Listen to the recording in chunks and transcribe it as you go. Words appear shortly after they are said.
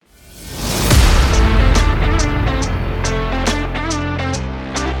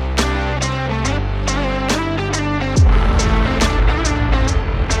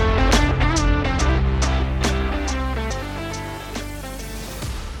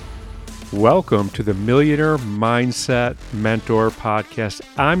Welcome to the Millionaire Mindset Mentor Podcast.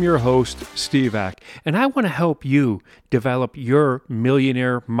 I'm your host, Steve Ack, and I want to help you develop your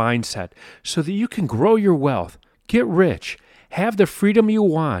millionaire mindset so that you can grow your wealth, get rich, have the freedom you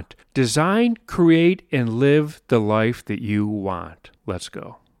want, design, create, and live the life that you want. Let's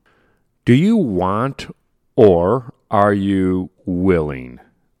go. Do you want or are you willing?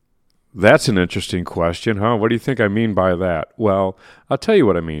 That's an interesting question, huh? What do you think I mean by that? Well, I'll tell you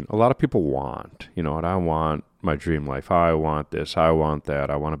what I mean. A lot of people want, what I want my dream life. I want this. I want that.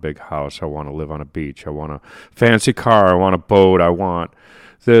 I want a big house. I want to live on a beach. I want a fancy car. I want a boat. I want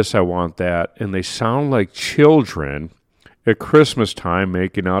this. I want that. And they sound like children at Christmas time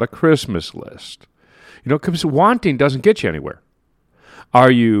making out a Christmas list. Because wanting doesn't get you anywhere. Are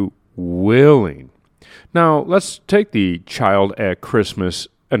you willing? Now, let's take the child at Christmas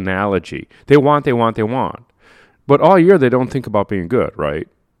analogy. They want. But all year they don't think about being good, right?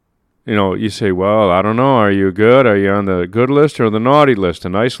 You say, well, I don't know. Are you good? Are you on the good list or the naughty list? The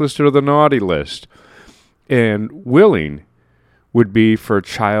nice list or the naughty list? And willing would be for a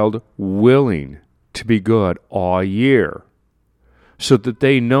child willing to be good all year so that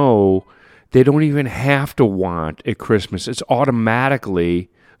they know they don't even have to want at Christmas. It's automatically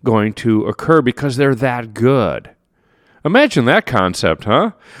going to occur because they're that good. Imagine that concept,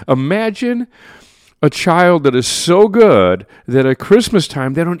 huh? Imagine a child that is so good that at Christmas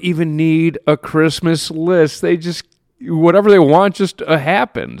time, they don't even need a Christmas list. They just, whatever they want just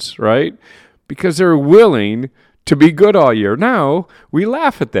happens, right? Because they're willing to be good all year. Now, we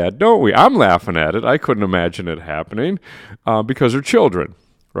laugh at that, don't we? I'm laughing at it. I couldn't imagine it happening because they're children,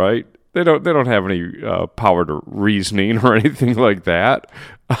 right? They don't have any power to reasoning or anything like that.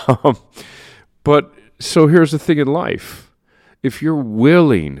 But so here's the thing in life. If you're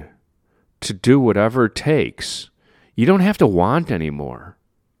willing to do whatever it takes, you don't have to want anymore.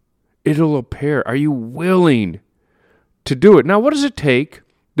 It'll appear. Are you willing to do it? Now, what does it take?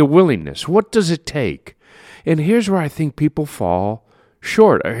 The willingness. What does it take? And here's where I think people fall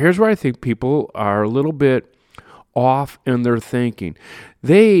short. Here's where I think people are a little bit off in their thinking.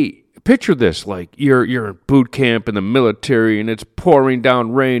 Picture this, like you're in boot camp in the military and it's pouring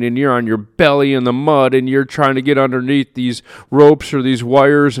down rain and you're on your belly in the mud and you're trying to get underneath these ropes or these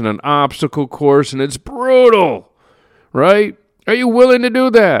wires in an obstacle course and it's brutal, right? Are you willing to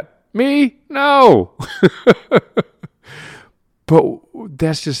do that? Me? No. But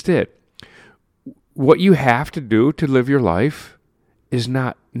that's just it. What you have to do to live your life is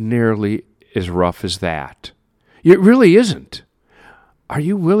not nearly as rough as that. It really isn't. Are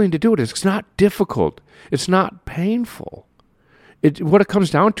you willing to do it? It's not difficult. It's not painful. What it comes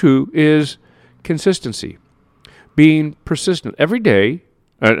down to is consistency, being persistent every day.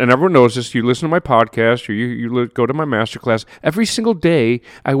 And everyone knows this. You listen to my podcast or you go to my masterclass. Every single day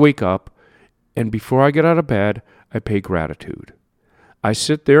I wake up, and before I get out of bed, I pay gratitude. I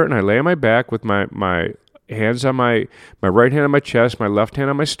sit there and I lay on my back with my hands on my right hand on my chest, my left hand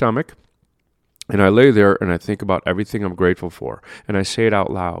on my stomach. And I lay there and I think about everything I'm grateful for. And I say it out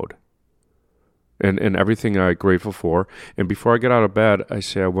loud. And everything I'm grateful for. And before I get out of bed, I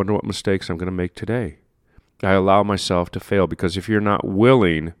say, I wonder what mistakes I'm going to make today. I allow myself to fail. Because if you're not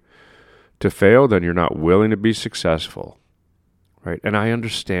willing to fail, then you're not willing to be successful. Right? And I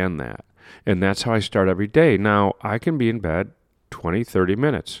understand that. And that's how I start every day. Now, I can be in bed 20, 30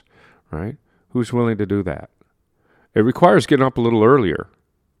 minutes. Right? Who's willing to do that? It requires getting up a little earlier.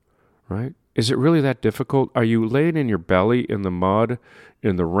 Right? Is it really that difficult? Are you laying in your belly in the mud,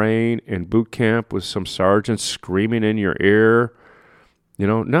 in the rain, in boot camp with some sergeants screaming in your ear?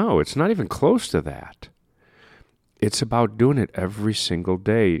 No, it's not even close to that. It's about doing it every single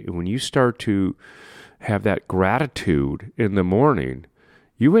day. When you start to have that gratitude in the morning,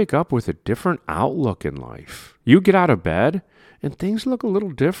 you wake up with a different outlook in life. You get out of bed, and things look a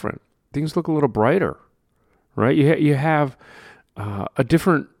little different. Things look a little brighter, right? You have a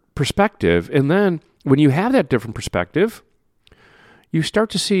different perspective. And then when you have that different perspective, you start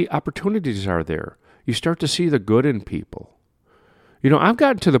to see opportunities are there. You start to see the good in people. I've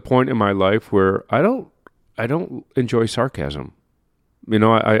gotten to the point in my life where I don't enjoy sarcasm.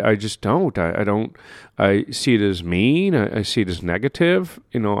 I just don't. I see it as mean. I see it as negative.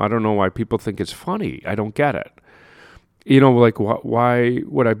 I don't know why people think it's funny. I don't get it. Like why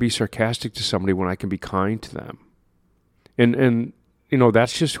would I be sarcastic to somebody when I can be kind to them? And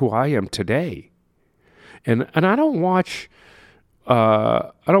that's just who I am today. And I don't watch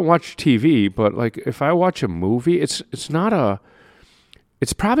TV, but like if I watch a movie, it's not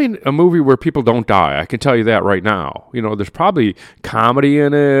It's probably a movie where people don't die. I can tell you that right now. There's probably comedy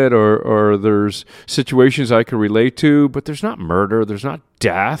in it, or there's situations I can relate to, but there's not murder. There's not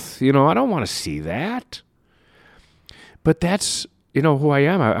death. I don't want to see that. But that's, who I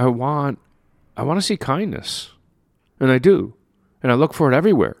am. I want to see kindness, and I do, and I look for it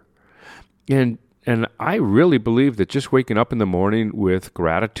everywhere. And I really believe that just waking up in the morning with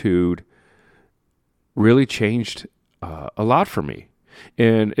gratitude really changed a lot for me.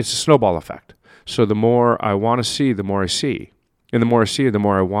 And it's a snowball effect. So the more I want to see, the more I see. And the more I see, the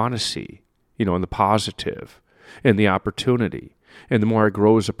more I want to see, and the positive and the opportunity. And the more I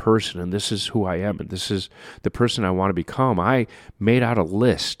grow as a person, and this is who I am, and this is the person I want to become. I made out a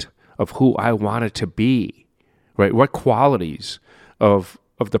list of who I wanted to be, right? What qualities of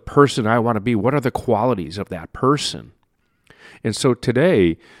the person I want to be, what are the qualities of that person? And so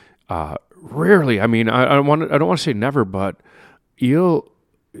today, rarely, I don't want to say never, but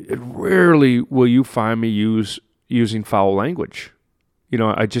rarely will you find me using foul language.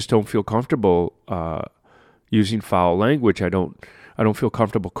 I just don't feel comfortable using foul language. I don't feel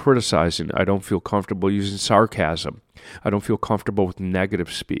comfortable criticizing. I don't feel comfortable using sarcasm. I don't feel comfortable with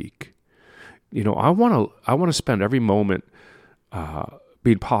negative speak. I want to spend every moment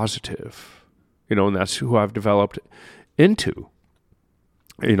being positive. And that's who I've developed into.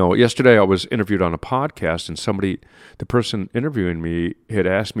 Yesterday I was interviewed on a podcast, and the person interviewing me had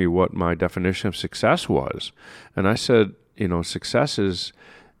asked me what my definition of success was. And I said, success is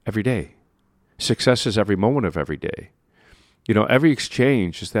every day. Success is every moment of every day. Every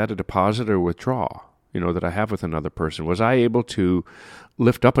exchange, is that a deposit or withdrawal, that I have with another person? Was I able to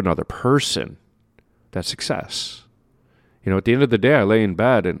lift up another person? That's success. At the end of the day, I lay in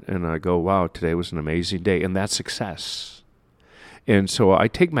bed and I go, wow, today was an amazing day. And that's success. And so I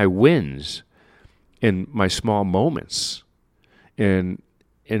take my wins in my small moments, and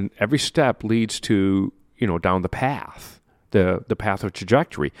every step leads to, down the path, the path of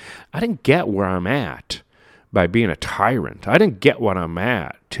trajectory. I didn't get where I'm at by being a tyrant. I didn't get what I'm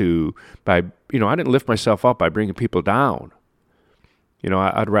at I didn't lift myself up by bringing people down.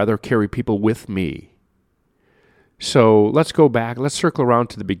 I'd rather carry people with me. So let's go back. Let's circle around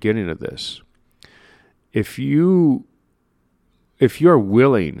to the beginning of this. If you're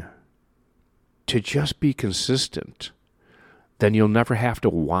willing to just be consistent, then you'll never have to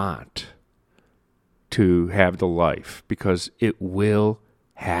want to have the life, because it will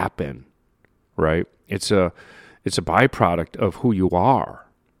happen, right? It's a byproduct of who you are.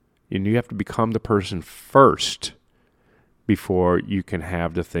 And you have to become the person first before you can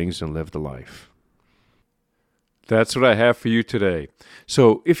have the things and live the life. That's what I have for you today.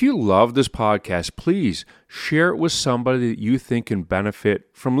 So if you love this podcast, please share it with somebody that you think can benefit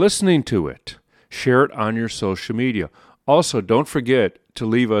from listening to it. Share it on your social media. Also, don't forget to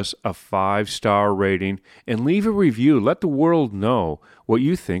leave us a 5-star rating and leave a review. Let the world know what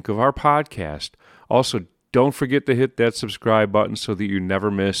you think of our podcast. Also, don't forget to hit that subscribe button so that you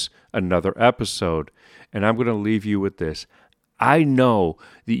never miss another episode. And I'm going to leave you with this. I know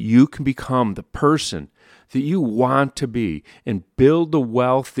that you can become the person that you want to be and build the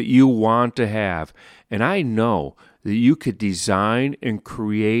wealth that you want to have. And I know that you could design and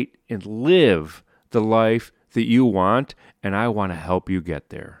create and live the life that you want, and I want to help you get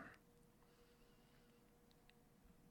there.